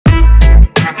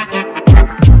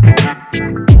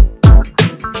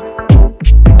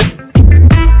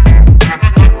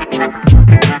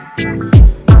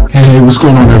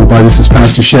going on, everybody? This is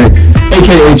Pastor Shay,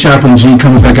 aka Chaplain G,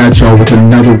 coming back at y'all with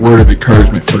another word of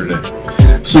encouragement for today.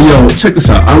 So, check this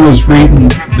out. I was reading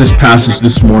this passage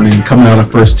this morning, coming out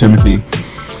of 1 Timothy,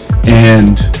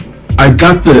 and I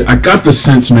got the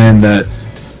sense, man, that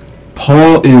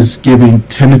Paul is giving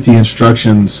Timothy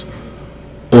instructions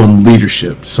on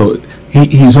leadership. So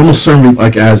he's almost serving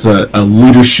like as a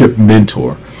leadership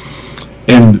mentor.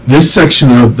 And this section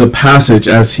of the passage,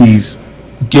 as he's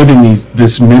giving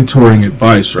this mentoring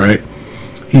advice, right?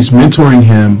 He's mentoring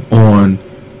him on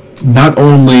not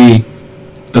only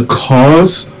the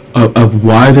cause of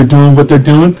why they're doing what they're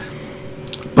doing,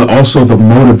 but also the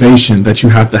motivation that you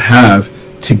have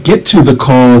to get to the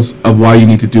cause of why you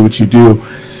need to do what you do.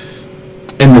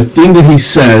 And the thing that he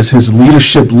says, his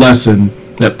leadership lesson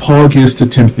that Paul gives to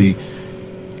Timothy,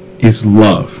 is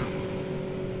love.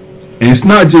 And it's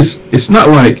not this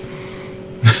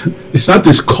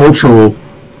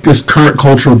current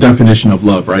cultural definition of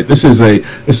love, right? This is a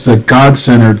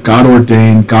God-centered,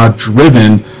 God-ordained,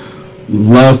 God-driven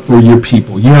love for your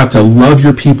people. You have to love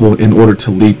your people in order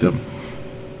to lead them.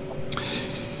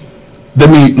 Let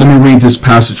me read this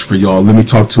passage for y'all. Let me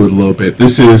talk to it a little bit.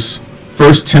 This is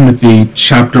 1 Timothy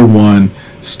chapter 1,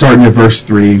 starting at verse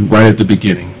 3, right at the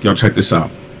beginning. Y'all check this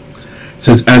out. It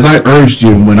says, "As I urged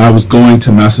you when I was going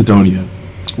to Macedonia,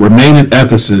 remain in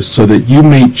Ephesus so that you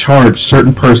may charge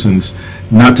certain persons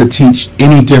not to teach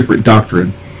any different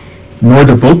doctrine, nor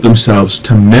devote themselves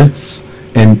to myths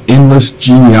and endless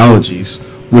genealogies,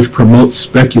 which promote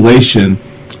speculation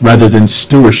rather than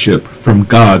stewardship from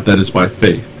God that is by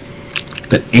faith.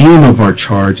 The aim of our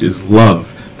charge is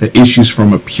love that issues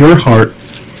from a pure heart,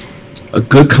 a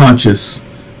good conscience,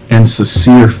 and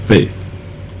sincere faith.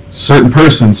 Certain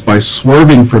persons, by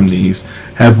swerving from these,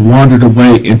 have wandered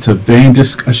away into vain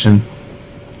discussion,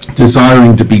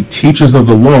 desiring to be teachers of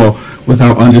the law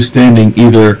without understanding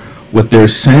either what they're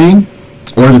saying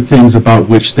or the things about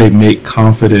which they make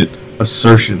confident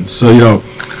assertions." So,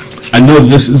 I know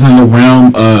this is in the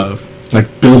realm of like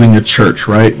building a church,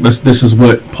 right? This is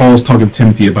what Paul's talking to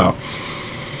Timothy about.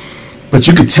 But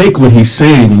you could take what he's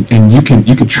saying and you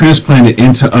could transplant it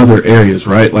into other areas,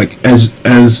 right? Like as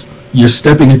you're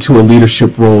stepping into a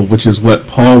leadership role, which is what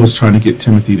Paul was trying to get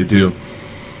Timothy to do.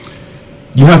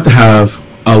 You have to have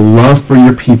a love for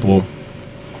your people,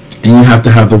 and you have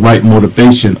to have the right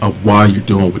motivation of why you're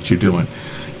doing what you're doing.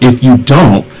 If you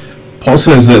don't, Paul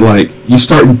says that like you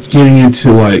start getting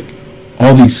into like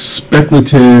all these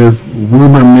speculative,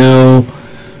 rumor mill,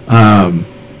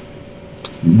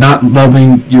 not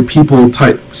loving your people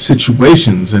type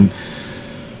situations. And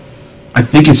I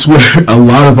think it's where a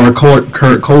lot of our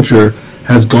current culture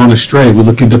has gone astray. We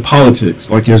look into politics,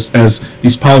 like as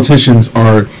these politicians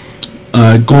are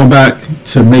going back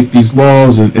to make these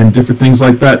laws and different things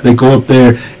like that. They go up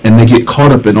there and they get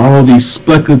caught up in all these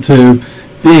speculative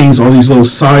things, all these little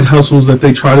side hustles that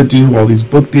they try to do, all these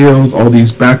book deals, all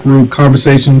these backroom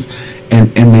conversations,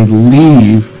 and they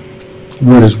leave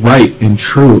what is right and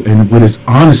true and what is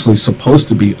honestly supposed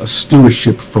to be a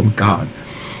stewardship from God.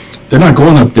 They're not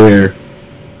going up there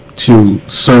to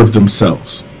serve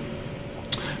themselves.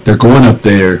 They're going up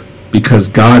there because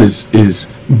God is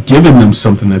giving them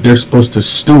something that they're supposed to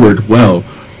steward well.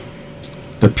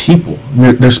 The people.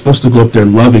 They're supposed to go up there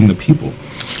loving the people.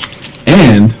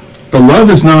 And the love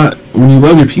is not, when you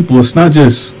love your people, it's not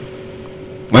just,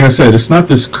 like I said, it's not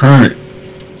this current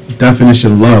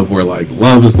definition of love where like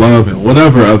love is love and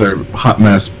whatever other hot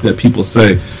mess that people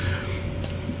say.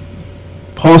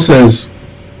 Paul says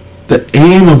the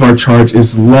aim of our charge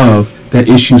is love that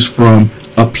issues from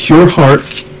a pure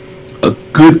heart, a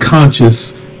good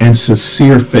conscience, and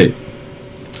sincere faith.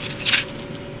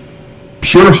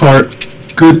 Pure heart,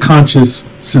 good conscience,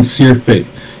 sincere faith.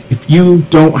 If you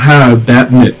don't have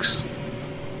that mix,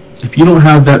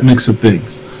 of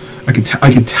things, I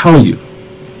can tell you,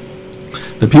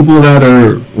 the people that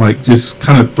are like just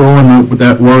kind of throwing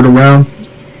that word around,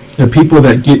 the people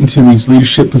that get into these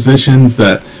leadership positions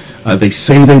that they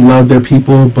say they love their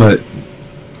people, but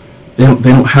they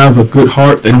don't have a good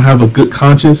heart, they don't have a good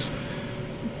conscience,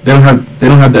 they don't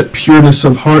have that pureness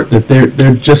of heart, that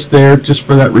they're just there just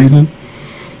for that reason,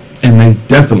 and they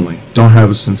definitely don't have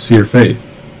a sincere faith.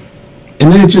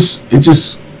 And then it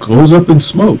just goes up in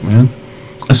smoke, man.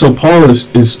 And so Paul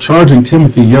is charging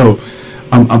Timothy,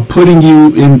 I'm putting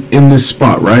you in this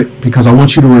spot, right? Because I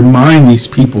want you to remind these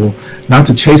people not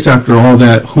to chase after all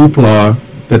that hoopla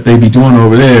that they be doing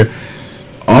over there.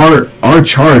 Our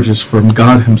charge is from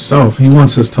God himself. He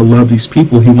wants us to love these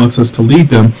people. He wants us to lead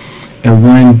them. And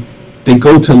when they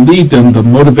go to lead them, the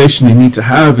motivation they need to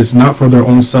have is not for their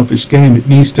own selfish gain. It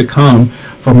needs to come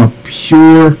from a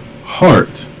pure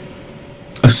heart,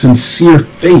 a sincere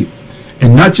faith,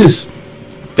 and not just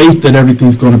faith that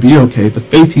everything's going to be okay. The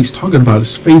faith he's talking about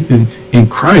is faith in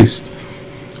Christ.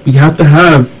 We have to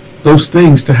have those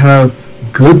things to have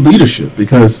good leadership,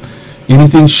 because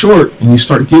anything short and you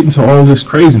start getting to all this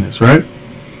craziness, right?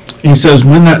 And he says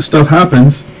when that stuff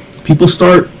happens, people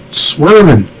start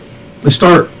swerving. They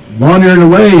start wandering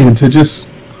away into just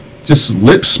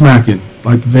lip smacking,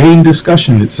 like vain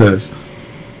discussion, it says.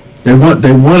 They want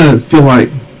to feel like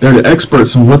they're the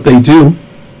experts in what they do,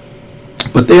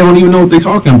 but they don't even know what they're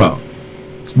talking about,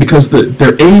 because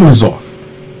their aim is off.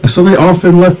 And so they off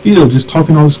in left field, just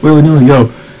talking all this willy-nilly.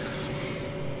 Yo,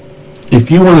 if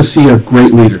you want to see a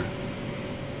great leader,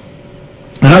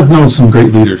 and I've known some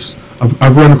great leaders,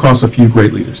 I've run across a few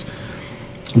great leaders,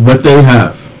 what they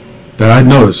have, that I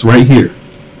noticed right here,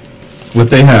 what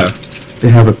they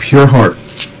have a pure heart,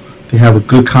 they have a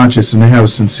good conscience, and they have a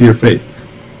sincere faith.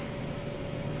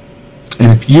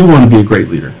 And if you want to be a great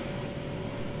leader,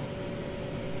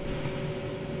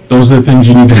 those are the things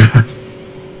you need to have.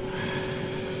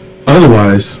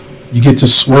 Otherwise, you get to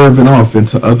swerving off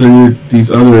into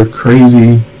these other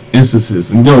crazy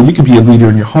instances. And you could be a leader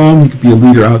in your home, you could be a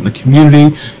leader out in the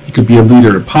community, you could be a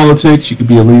leader in politics, you could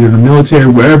be a leader in the military,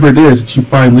 wherever it is that you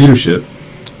find leadership,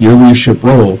 your leadership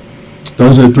role.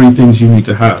 Those are the three things you need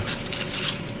to have.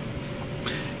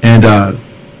 And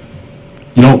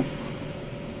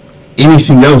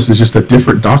anything else is just a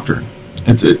different doctrine.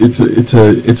 It's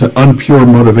an unpure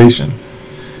motivation.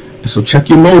 And so check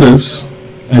your motives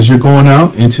as you're going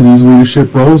out into these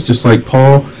leadership roles, just like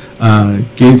Paul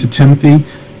gave to Timothy.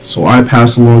 So I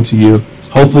pass along to you.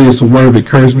 Hopefully it's a word of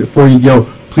encouragement for you. Yo,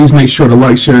 please make sure to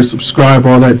like, share, subscribe,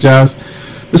 all that jazz.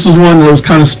 This is one that was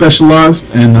kind of specialized,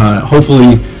 and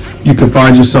hopefully you can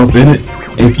find yourself in it.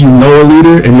 If you know a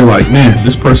leader and you're like, man,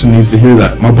 this person needs to hear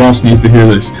that, my boss needs to hear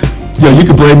this, yo, you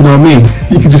can blame it on me.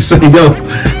 You can just say, yo,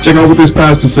 check out what this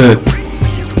pastor said.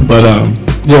 But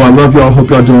yo, I love y'all. Hope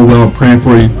y'all doing well. I'm praying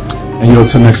for you. And yo,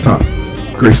 till next time,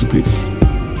 grace and peace.